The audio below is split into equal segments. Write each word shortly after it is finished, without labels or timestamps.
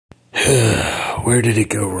Where did it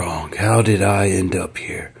go wrong? How did I end up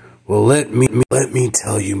here? Well, let me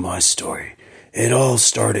tell you my story. It all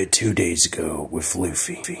started 2 days ago with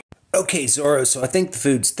Luffy. Okay, Zoro, so I think the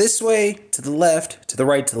food's this way, to the left, to the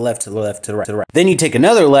right, to the left, to the left, to the right, to the right. Then you take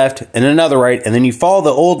another left and another right, and then you follow the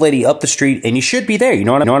old lady up the street, and you should be there. You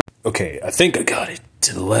know what I mean? Okay, I think I got it.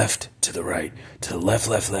 To the left, to the right, to the left,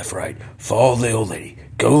 left, left, right. Follow the old lady.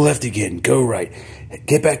 Go left again, go right.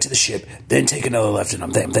 Get back to the ship, then take another left, and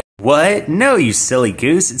I'm there. What? No, you silly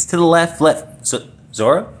goose. It's to the left, left. So,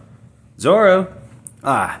 Zoro? Zoro?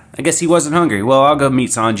 Ah, I guess he wasn't hungry. Well, I'll go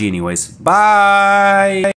meet Sanji anyways.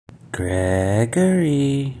 Bye!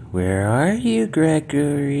 Gregory, where are you,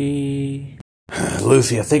 Gregory?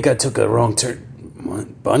 Luffy, I think I took a wrong turn.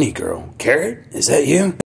 What? Bunny girl? Carrot? Is that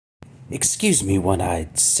you? Excuse me,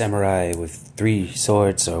 one-eyed samurai with 3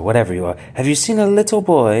 swords or whatever you are. Have you seen a little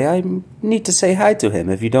boy? I need to say hi to him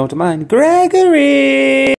if you don't mind.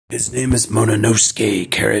 Gregory! His name is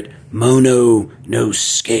Mononosuke, Carrot.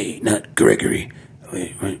 Mononosuke, not Gregory.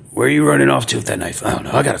 Wait, where are you running off to with that knife? I don't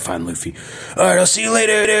know. I gotta find Luffy. Alright, I'll see you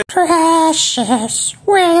later. Precious,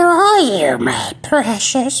 where are you, my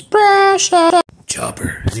precious, precious?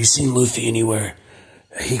 Chopper, have you seen Luffy anywhere?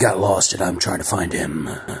 He got lost and I'm trying to find him.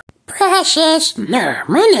 Precious, no,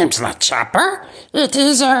 my name's not Chopper. It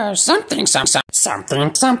is, something,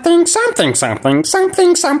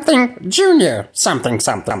 Junior, something.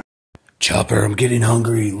 Chopper, I'm getting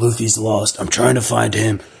hungry. Luffy's lost. I'm trying to find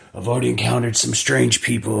him. I've already encountered some strange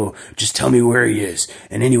people. Just tell me where he is.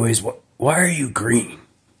 And anyways, why are you green?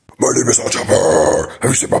 My name is not Chopper.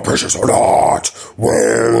 Have you seen my precious or not?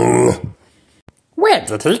 Well... Where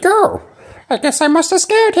did he go? I guess I must have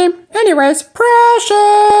scared him. Anyways,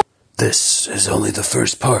 Precious! This is only the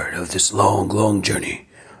first part of this long, long journey.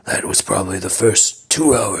 That was probably the first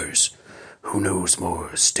 2 hours. Who knows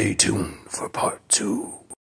more? Stay tuned for part 2.